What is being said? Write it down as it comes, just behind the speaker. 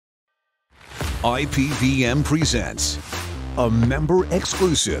IPVM presents a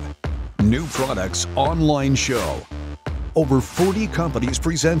member-exclusive new products online show. Over 40 companies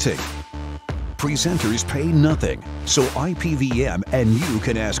presenting. Presenters pay nothing, so IPVM and you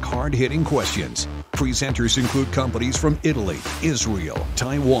can ask hard-hitting questions. Presenters include companies from Italy, Israel,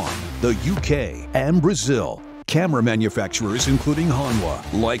 Taiwan, the UK, and Brazil. Camera manufacturers including Hanwha,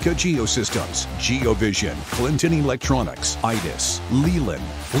 Leica Geosystems, Geovision, Clinton Electronics, IDIS, Lilin,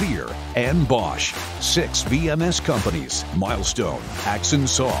 FLIR, and Bosch. 6 VMS companies: Milestone, Axon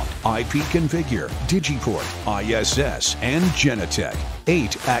Soft, IP Configure, Digiport, ISS, and Genetec.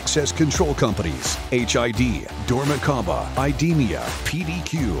 8 access control companies: HID, Dormicaba, IDEMIA,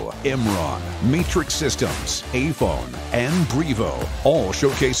 PDQ, Imron, Matrix Systems, Aphone, and Brevo, all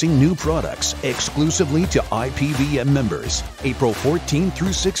showcasing new products exclusively to IPVM members. April 14th through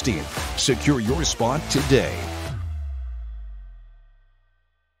 16th. Secure your spot today.